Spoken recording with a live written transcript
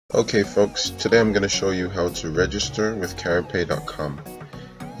Okay folks, today I'm going to show you how to register with CaribePay.com.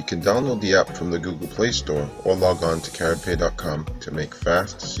 You can download the app from the Google Play Store or log on to CaribePay.com to make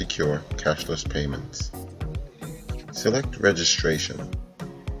fast, secure, cashless payments. Select Registration.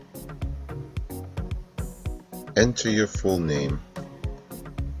 Enter your full name.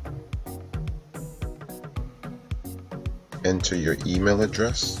 Enter your email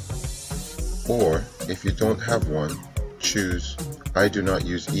address, or if you don't have one, choose I do not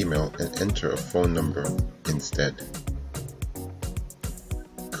use email and enter a phone number instead.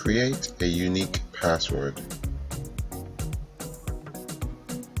 Create a unique password.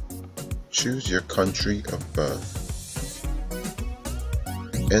 Choose your country of birth.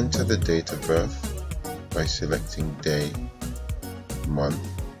 Enter the date of birth by selecting day, month,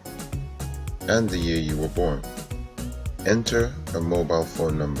 and the year you were born. Enter a mobile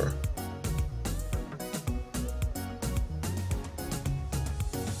phone number.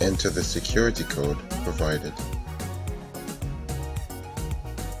 Enter the security code provided.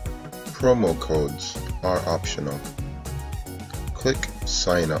 Promo codes are optional. Click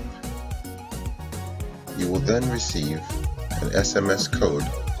Sign Up. You will then receive an SMS code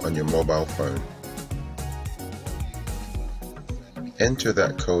on your mobile phone. Enter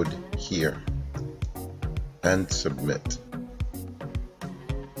that code here and submit.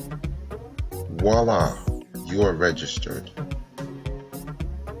 Voila! You are registered.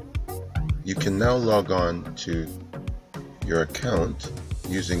 You can now log on to your account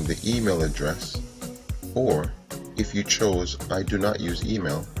using the email address, or if you chose I do not use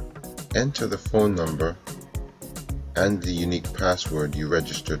email, enter the phone number and the unique password you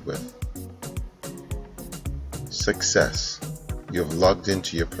registered with. Success! You have logged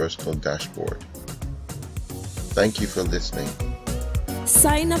into your personal dashboard. Thank you for listening.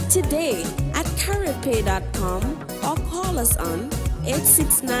 Sign up today at CaribePay.com or call us on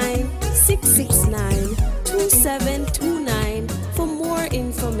 869-669-2729 for more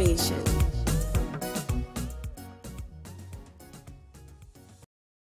information.